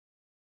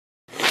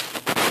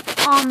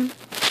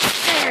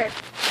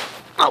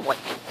Oh, wait.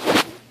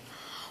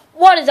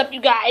 What is up,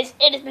 you guys?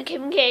 It is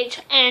McKibben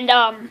Cage, and,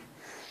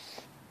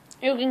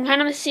 you can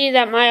kind of see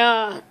that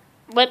my,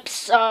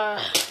 lips,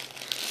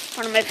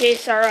 front of my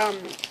face are,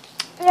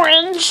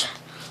 orange,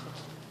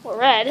 or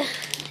red,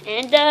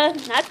 and,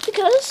 that's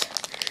because,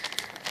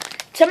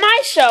 to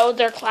my show,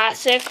 they're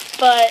classic,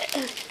 but,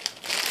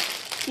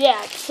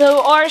 yeah,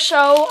 so our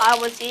show, I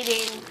was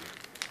eating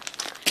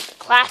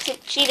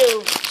classic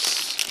Cheetos.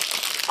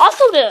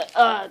 Also the,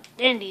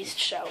 Andy's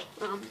show,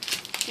 I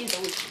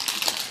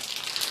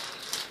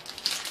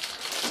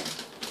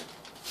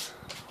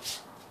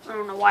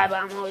don't know why, but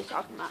I'm always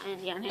talking about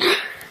Andy on here.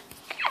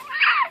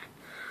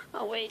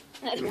 Oh wait,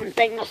 that's one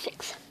thing, no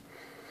six.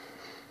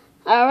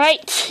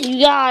 Alright,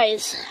 you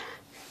guys.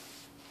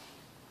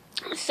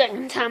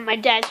 Second time my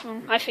dad's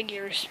moved my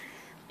figures.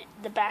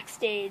 The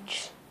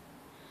backstage.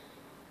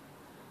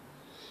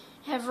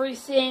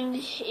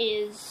 Everything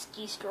is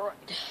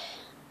destroyed.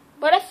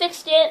 But I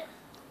fixed it.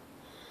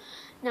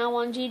 Now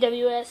on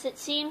GWS, it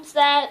seems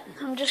that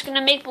I'm just going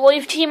to make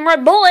believe Team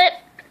Red Bullet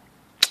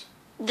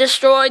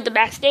destroyed the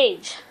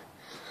backstage.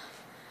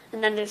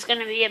 And then there's going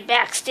to be a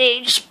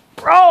backstage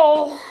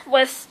brawl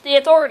with the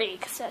Authority,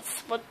 because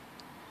that's what,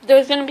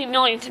 there's going to be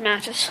millions of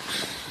matches.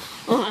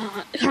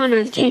 Kind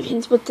of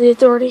champions with the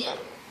Authority.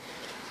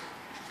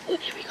 Oh,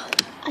 here we go.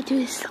 I do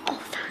this all the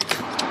time.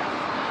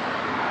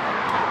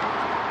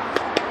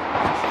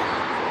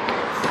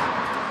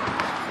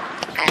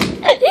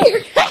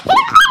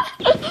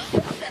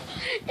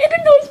 It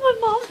annoys my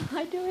mom when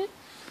I do it.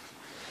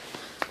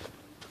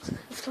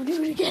 Let's go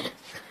do it again.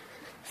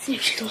 See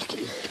if she's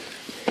looking.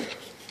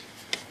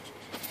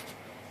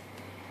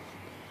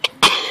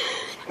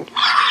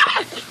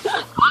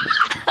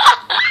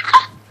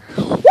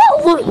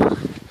 Whoa!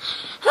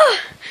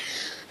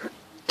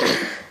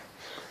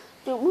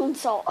 Do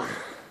moonsault.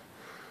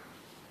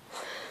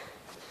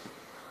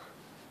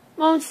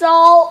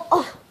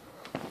 Moonsault.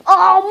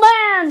 Oh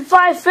man,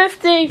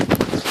 550.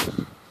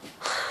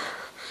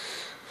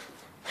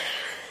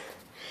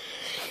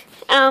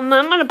 I'm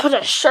gonna put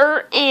a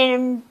shirt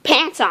and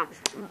pants on.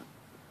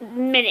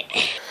 Minute.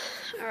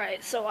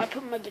 Alright, so I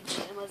put my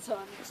pajamas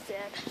on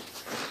instead.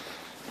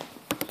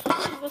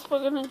 I guess we're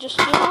gonna just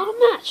do a little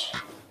match.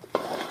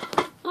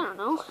 I don't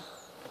know.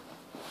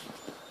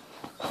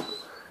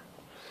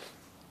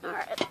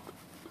 Alright.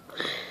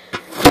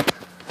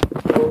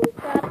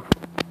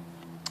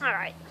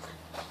 Alright.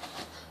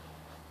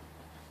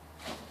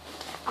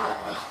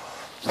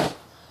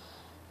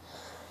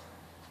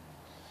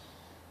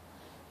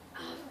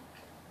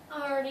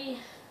 Already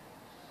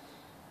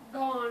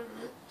gone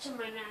to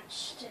my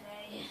match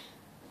today.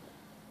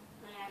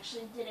 I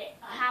actually did it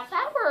a half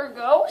hour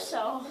ago,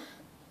 so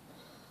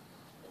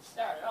it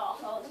started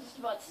off. I was just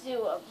about to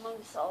do a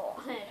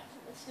moonsault. Hey,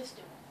 let's just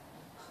do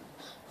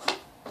it.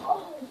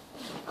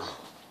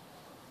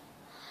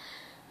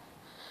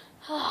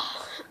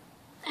 Oh.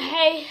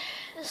 Hey,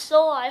 it's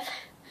still alive.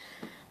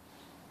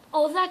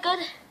 Oh, is that good?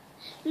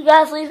 You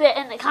guys leave it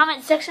in the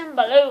comment section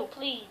below,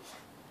 please.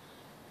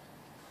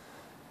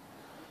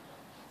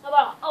 How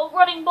about a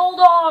running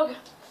bulldog?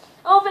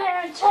 Oh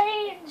man, it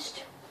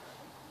changed.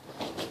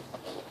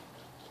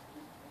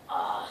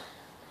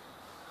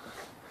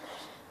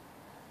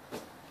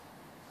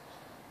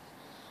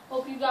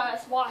 Hope you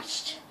guys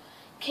watched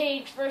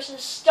Cage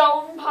versus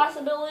Stone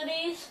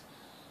possibilities.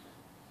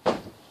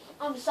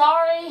 I'm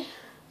sorry,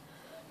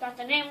 got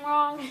the name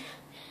wrong.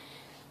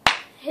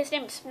 His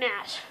name is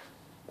Smash.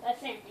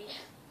 That's Andy.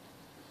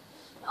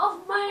 Oh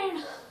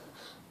man.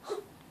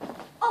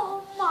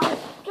 Oh my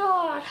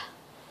god.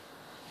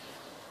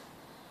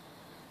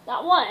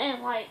 That one,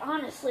 and like,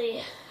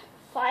 honestly,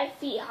 5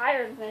 feet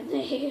higher than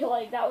me.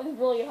 Like, that was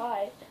really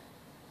high.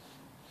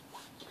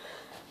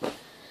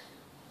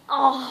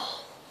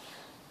 Oh.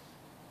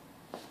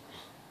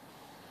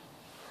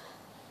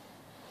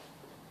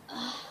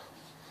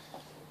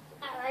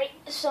 Alright,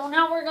 so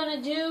now we're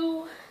gonna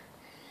do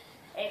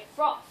a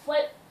front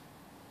flip,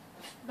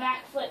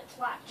 back flip,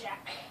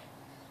 flapjack.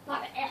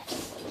 Not an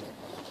F.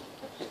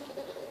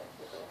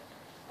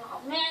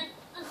 Oh man,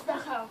 that's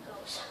not how it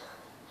goes.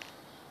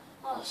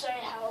 I'll show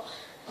you how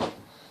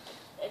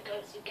it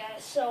goes, you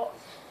guys. So,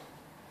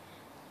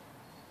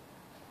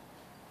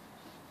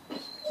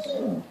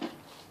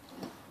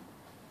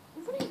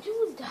 what are you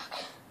doing, Doc?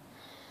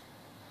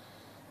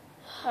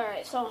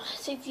 Alright, so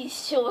take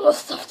these two little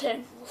stuffed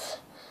animals.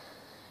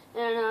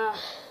 And,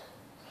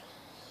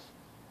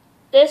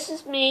 this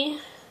is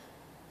me,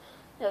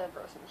 the other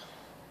person.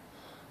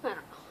 I don't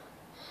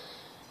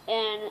know.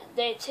 And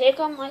they take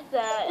them like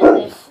that, and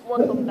they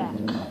flip them back.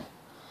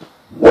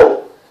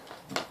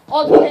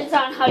 All depends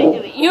on how you do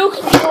it. You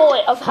control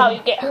it of how you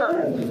get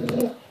hurt.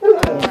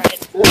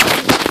 Alright.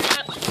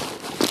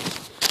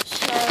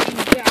 Sorry,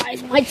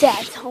 guys. My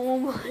dad's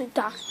home.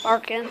 Doc's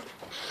barking.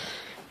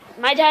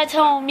 My dad's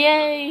home.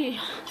 Yay.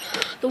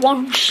 The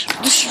one who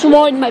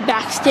destroyed my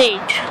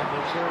backstage.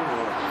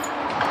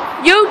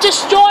 You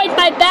destroyed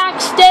my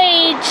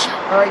backstage.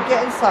 Alright,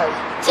 get inside.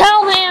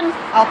 Tell him.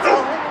 I'll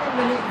tell him in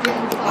a minute. Get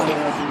inside.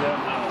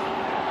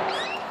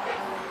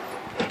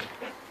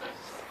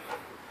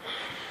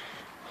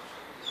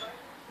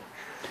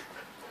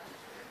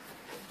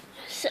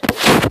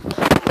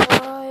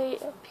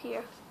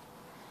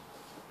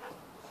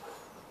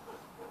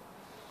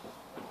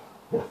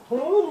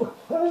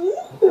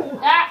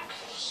 That,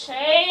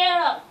 say it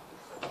up.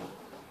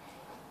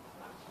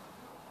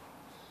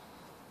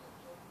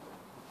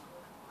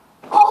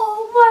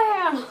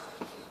 Oh man!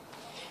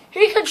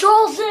 He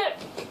controls it!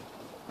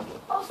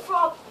 A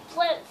front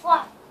flip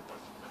flop.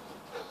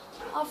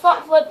 A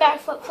front flip, back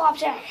flip, flop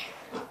jack.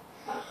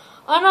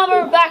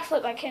 Another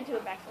backflip. I can't do a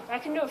backflip. I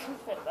can do a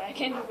front flip, but I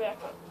can't do a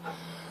backflip.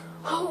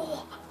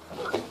 Oh.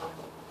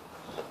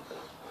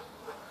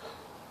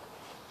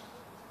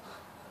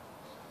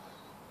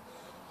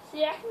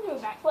 See, I can do a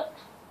backflip.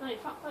 No, a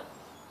front flip.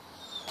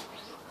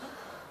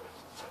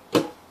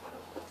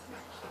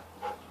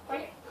 Right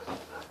here.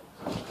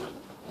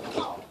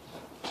 Oh.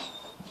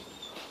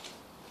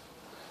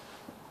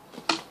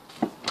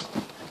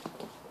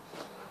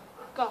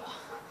 Go.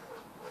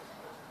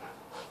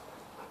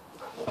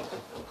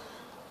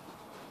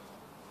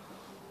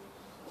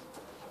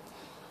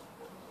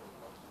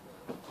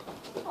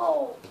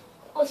 Oh,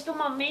 let's do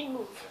my main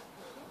move.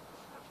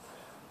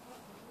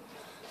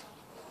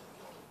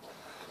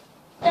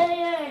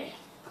 Hey.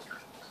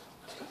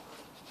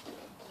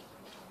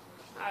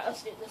 Alright,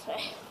 let's do it this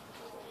way.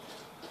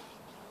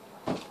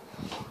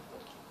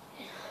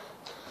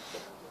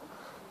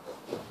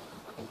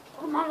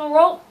 I'm on the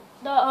rope,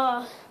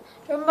 the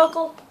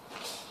turnbuckle.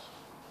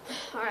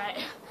 Alright,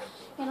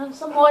 and then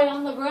some weight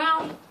on the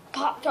ground,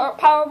 pop dart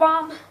power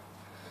bomb,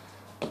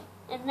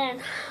 and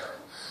then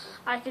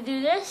I could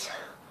do this.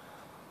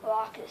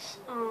 Lock his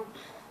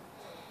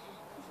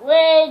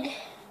leg,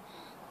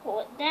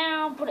 pull it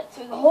down, put it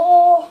through the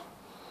hole,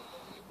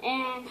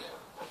 and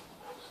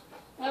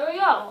there we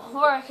go.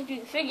 Or I could do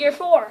the figure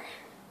four.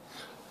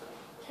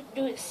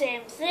 Do the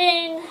same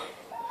thing.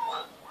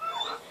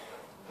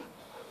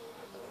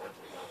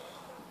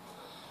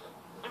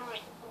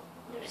 Alright,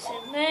 do the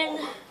same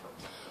thing.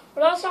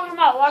 What I was talking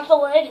about, lock the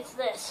leg, it's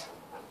this.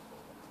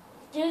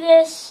 Do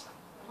this,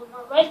 put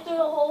my right through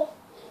the hole,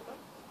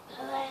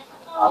 and then,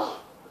 oh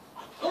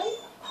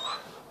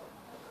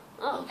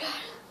god.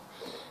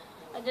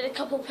 I did a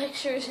couple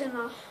pictures and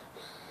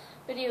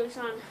videos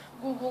on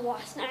Google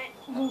last night,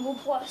 Google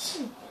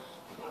Plus.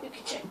 You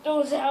can check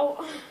those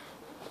out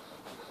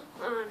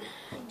on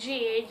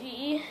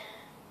GAD.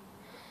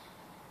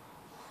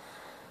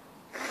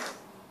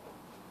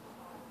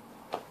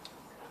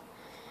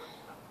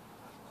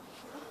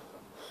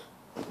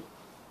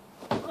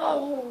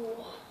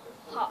 Oh,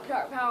 Pop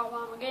Tart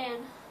Powerbomb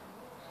again.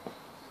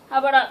 How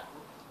about a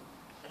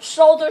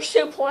shoulder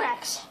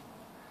suplex?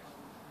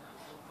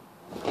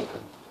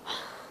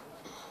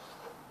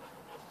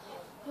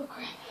 Oh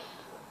crap.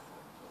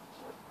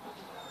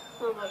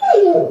 Oh my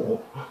god.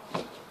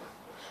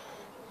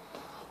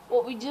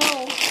 What we do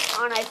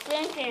on, I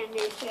think,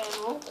 Andy's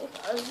channel,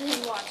 because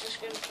he watches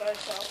Good Food,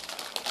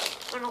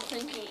 so I don't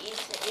think he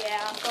eats it,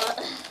 yeah, but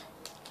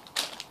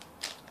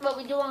what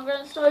we do on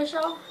Good Story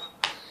Show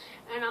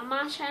and on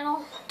my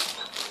channel,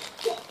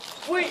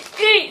 we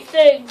eat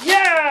things,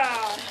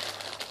 yeah!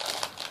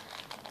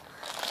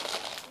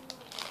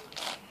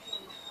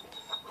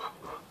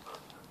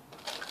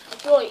 I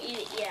really eat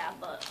it, yeah,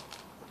 but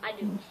I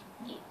do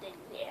eat things,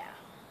 yeah.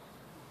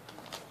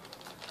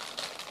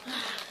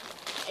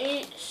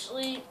 Eat,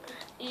 sleep,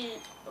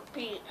 eat,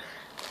 repeat.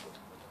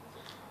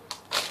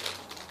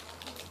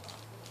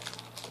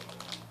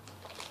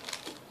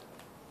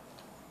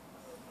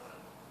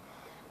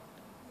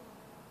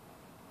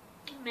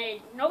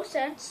 Made no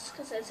sense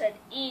because I said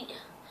eat,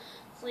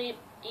 sleep,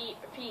 eat,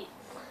 repeat.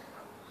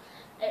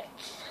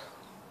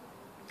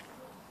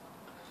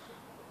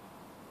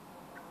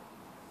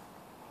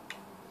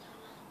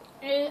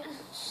 Eat,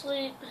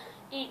 sleep,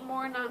 eat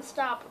more,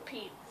 non-stop,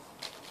 repeat.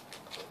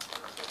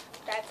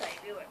 That's how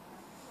you do it.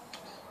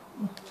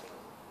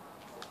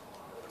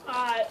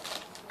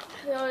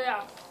 So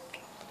yeah.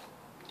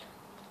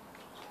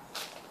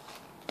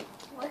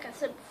 Like I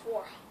said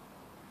before.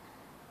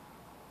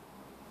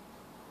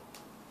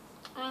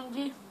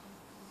 Angie,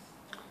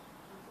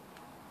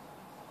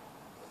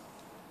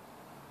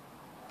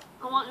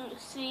 I want you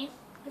to see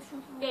if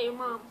you can get your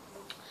mom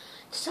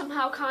to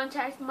somehow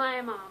contact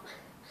my mom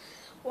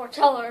or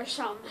tell her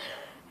something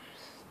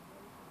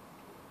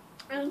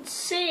and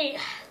see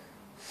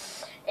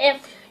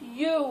if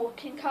you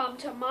can come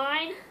to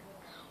mine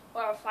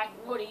or if I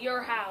can go to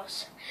your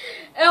house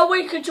and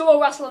we could do a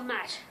wrestling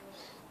match.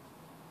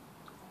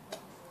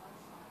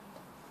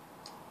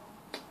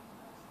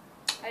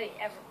 I eat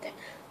everything.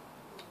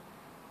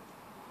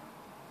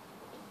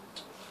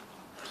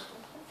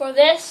 For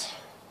this,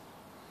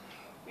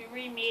 we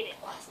remade it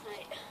last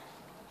night.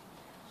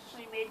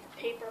 We made the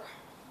paper.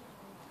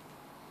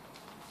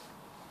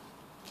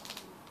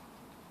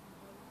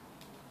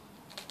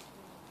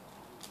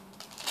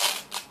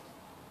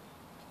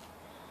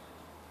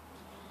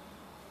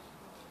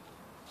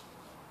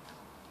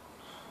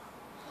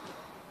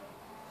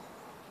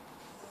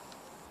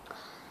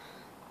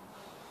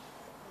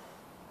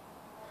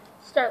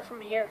 Start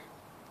from here.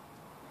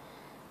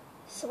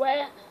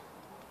 Sweat,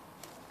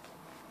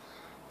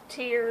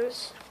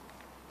 tears,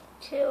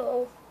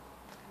 kill,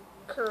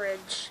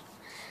 courage.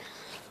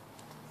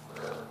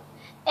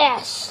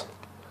 S,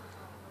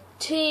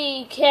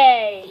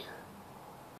 TK.